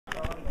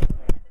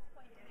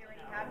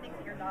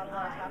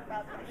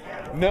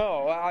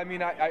No, I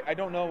mean, I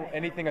don't know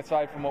anything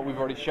aside from what we've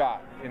already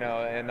shot, you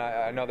know, and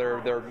I know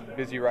they're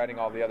busy writing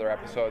all the other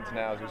episodes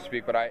now as we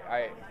speak, but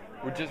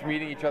we're just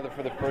meeting each other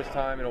for the first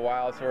time in a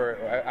while, so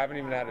I haven't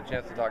even had a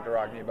chance to talk to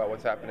Rockney about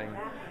what's happening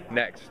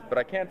next. But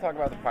I can talk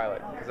about the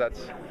pilot, because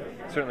that's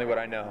certainly what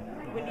I know.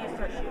 When do you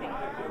start shooting?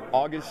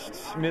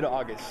 August,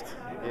 mid-August,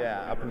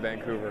 yeah, up in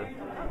Vancouver.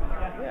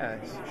 Yeah,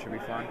 it should be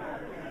fun.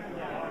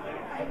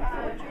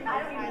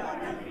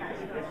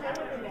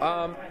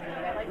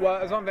 Well,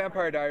 I was on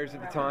Vampire Diaries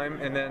at the time,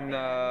 and then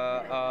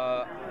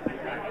I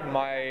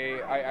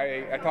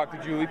talked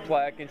to Julie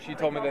Plec, and she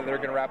told me that they're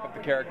going to wrap up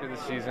the character this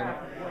season.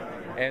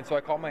 And so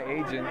I called my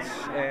agents,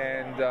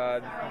 and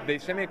they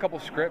sent me a couple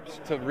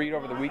scripts to read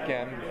over the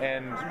weekend.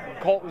 And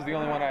Cult was the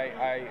only one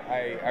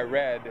I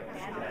read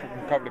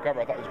from cover to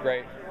cover. I thought it was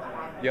great.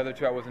 The other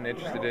two I wasn't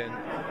interested in.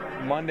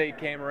 Monday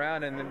came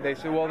around, and they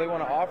said, well, they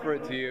want to offer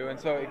it to you. And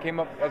so it came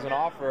up as an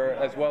offer,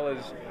 as well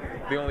as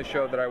the only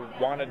show that I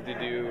wanted to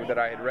do that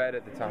I had read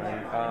at the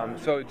time.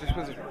 So it just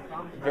was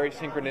very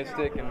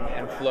synchronistic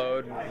and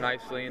flowed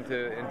nicely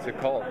into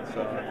Cult.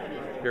 So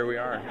here we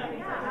are.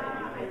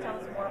 Can you tell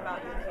us more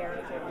about your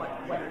character, what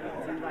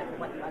you like,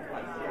 what you like about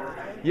your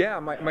character? Yeah,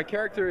 my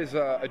character is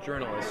a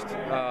journalist.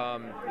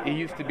 He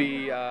used to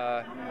be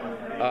a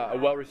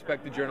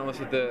well-respected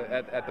journalist at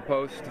the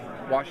Post,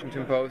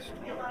 Washington Post,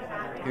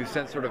 who's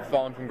since sort of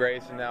fallen from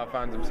grace and now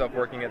finds himself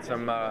working at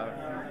some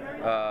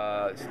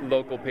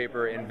local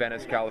paper in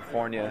Venice,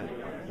 California.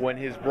 When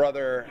his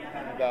brother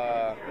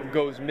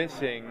goes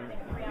missing,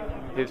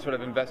 his sort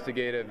of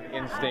investigative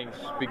instincts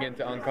begin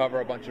to uncover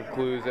a bunch of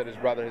clues that his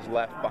brother has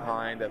left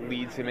behind that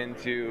leads him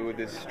into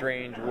this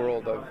strange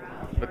world of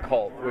the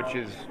Cult, which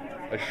is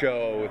a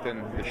show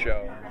within the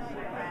show.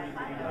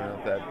 I don't know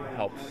if that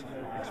helps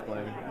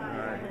explain. All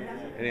right.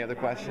 Any other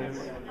questions?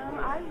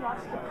 I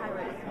watched the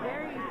pilot. It's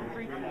very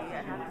freaky,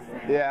 I have to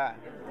say. Yeah.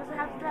 Does it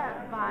have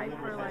that vibe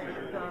for like the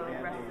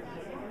rest of the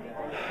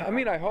season? I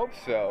mean, I hope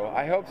so.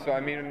 I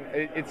mean,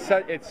 it's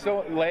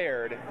so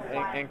layered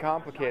and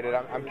complicated.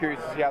 I'm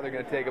curious to see how they're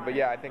going to take it. But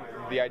yeah, I think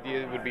the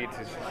idea would be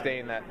to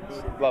sustain that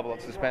level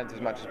of suspense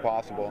as much as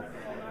possible.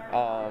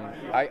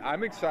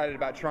 I'm excited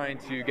about trying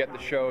to get the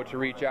show to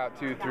reach out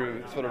to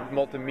through sort of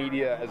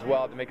multimedia as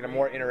well, to make it a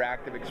more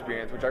interactive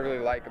experience, which I really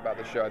like about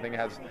the show. I think it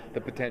has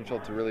the potential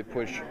to really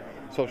push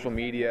social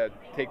media,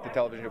 take the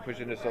television and push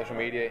it into social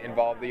media,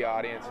 involve the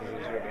audience as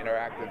a sort of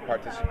interactive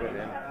participant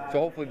in. So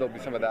hopefully there'll be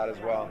some of that as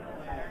well.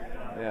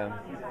 Yeah.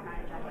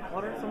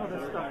 What are some of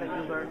the stuff that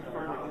you learned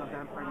from the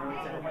Vampire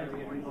Diaries that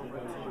you bring over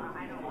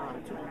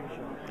to the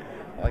show?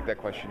 I like that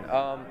question.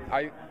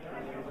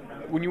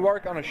 When you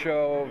work on a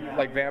show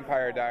like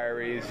Vampire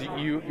Diaries,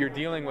 you're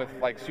dealing with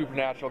like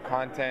supernatural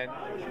content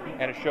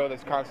and a show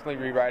that's constantly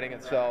rewriting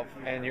itself,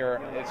 and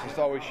it's just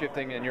always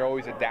shifting and you're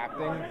always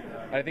adapting.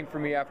 And I think for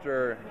me,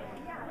 after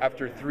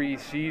 3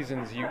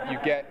 seasons, you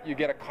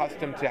get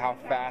accustomed to how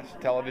fast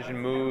television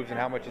moves and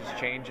how much it's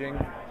changing,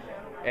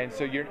 and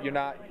so you're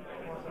not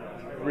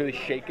really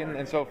shaken.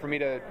 And so for me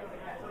to,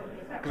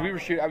 because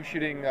I was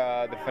shooting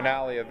the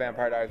finale of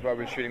Vampire Diaries while I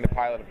was shooting the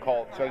pilot of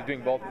Cult, so I was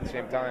doing both at the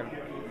same time.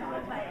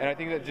 And I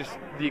think that just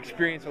the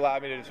experience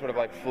allowed me to just sort of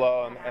like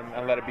flow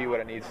and let it be what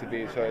it needs to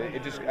be. So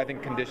it just, I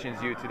think,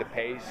 conditions you to the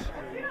pace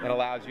and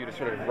allows you to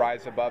sort of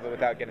rise above it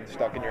without getting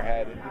stuck in your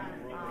head.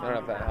 I don't know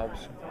if that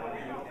helps.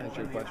 That's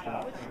your question.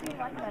 Which do you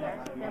like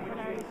better, Vampire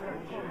Diaries or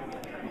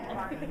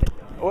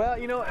Cult? Well,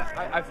 you know,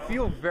 I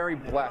feel very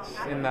blessed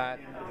in that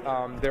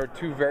there are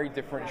 2 very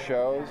different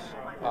shows,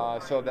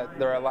 so that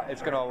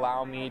it's going to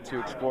allow me to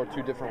explore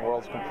 2 different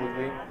worlds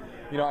completely.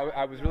 You know,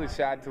 I was really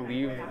sad to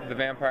leave the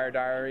Vampire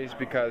Diaries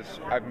because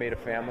I've made a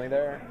family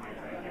there.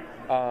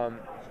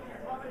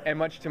 And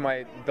much to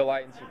my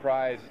delight and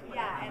surprise,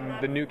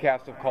 the new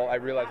cast of Cult, I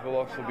realized, will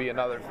also be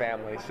another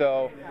family.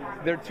 So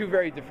they're 2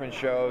 very different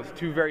shows,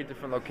 2 very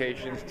different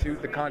locations,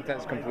 the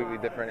content's completely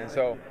different. And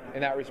so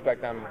in that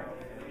respect, I'm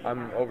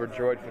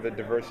overjoyed for the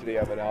diversity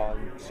of it all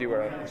and see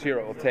where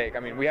it will take. I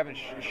mean, we haven't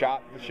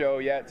shot the show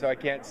yet, so I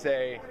can't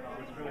say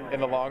in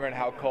the long run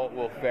how Cult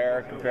will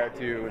fare compared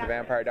to the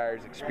Vampire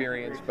Diaries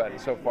experience, but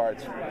so far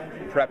it's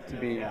prepped to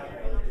be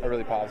a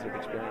really positive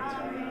experience.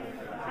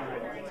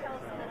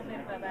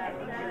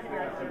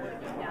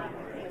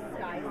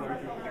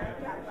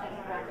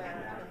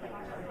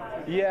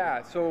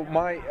 Yeah, so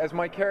as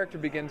my character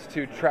begins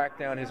to track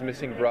down his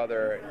missing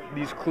brother,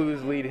 these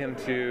clues lead him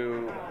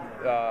to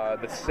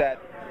the set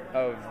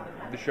of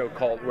the show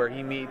Cult, where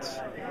he meets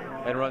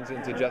and runs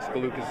into Jessica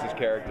Lucas's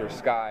character,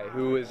 Skye,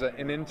 who is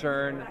an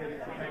intern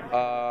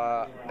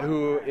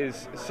who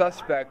is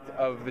suspect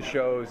of the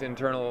show's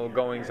internal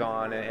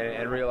goings-on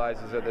and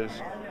realizes that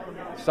there's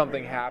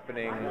something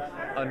happening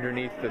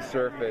underneath the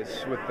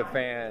surface with the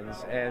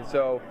fans. And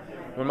so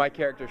when my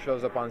character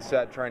shows up on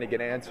set trying to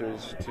get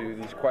answers to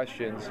these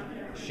questions,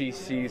 she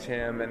sees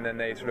him, and then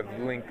they sort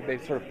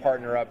of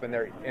partner up in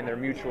their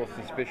mutual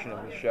suspicion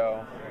of the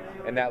show.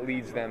 And that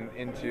leads them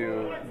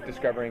into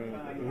discovering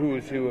who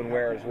is who and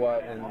where is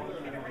what,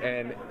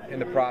 and in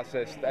the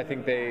process, I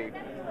think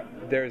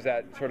there's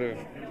that sort of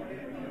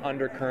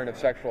undercurrent of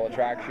sexual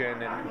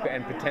attraction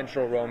and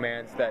potential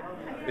romance that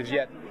is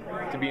yet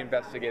to be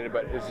investigated,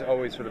 but is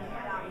always sort of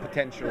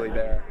potentially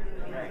there,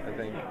 I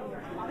think.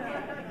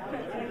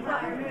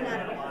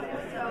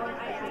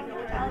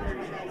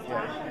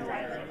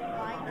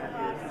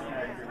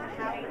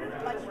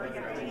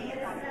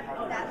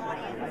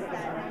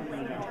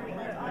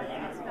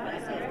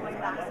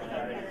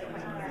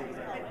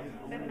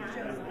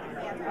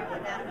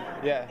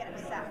 Yeah.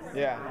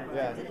 Yeah.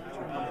 Yeah.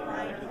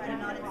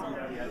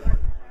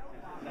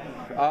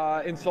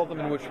 Insult them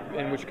in which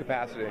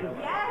capacity?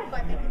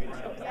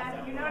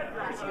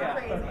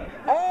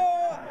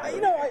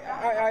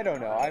 I don't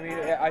know. I mean,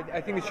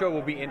 I think the show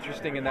will be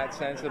interesting in that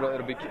sense.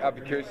 It'll be. I'll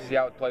be curious to see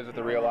how it plays with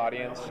the real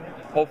audience.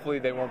 Hopefully,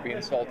 they won't be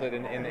insulted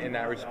in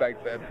that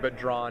respect, but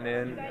drawn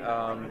in.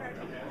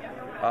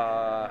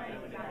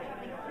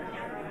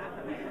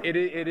 It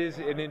is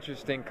an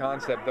interesting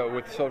concept, though,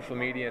 with social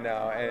media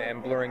now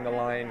and blurring the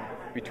line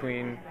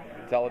between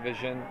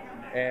television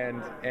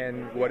and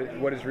what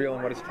is real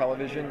and what is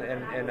television.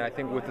 And I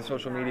think with the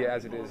social media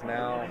as it is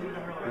now,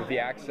 with the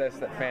access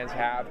that fans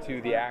have to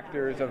the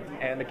actors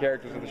and the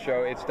characters of the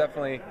show, it's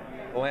definitely,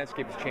 the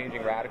landscape is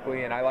changing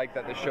radically. And I like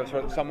that the show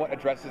sort of somewhat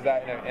addresses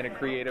that in a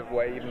creative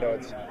way, even though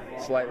it's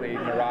slightly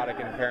neurotic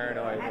and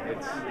paranoid.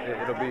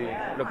 It'll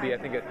be I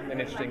think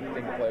an interesting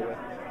thing to play with.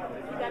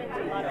 You got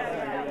into a lot of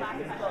action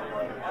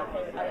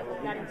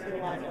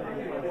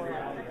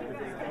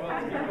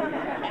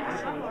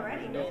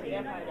already.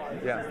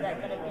 Yeah. Is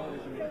that going to be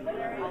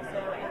also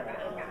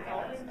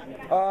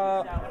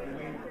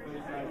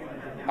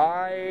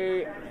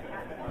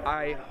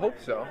I hope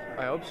so.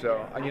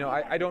 You know,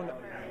 I don't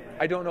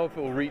know if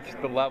it will reach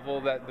the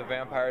level that the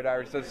Vampire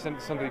Diaries does,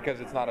 simply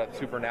because it's not a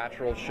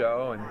supernatural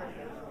show, and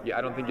yeah,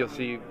 I don't think you'll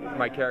see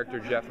my character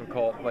Jeff and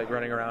Colt like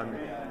running around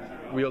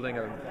wielding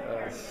a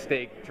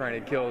stake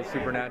trying to kill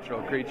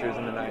supernatural creatures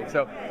in the night.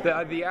 So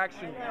the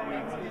action.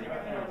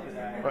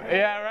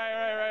 Yeah, right.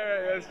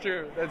 That's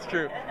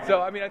true.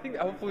 So I mean, I think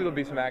hopefully there'll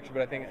be some action,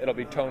 but I think it'll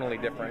be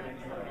tonally different.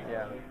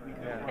 Yeah.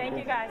 Thank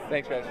you, guys.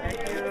 Thanks, guys.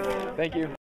 Thank you.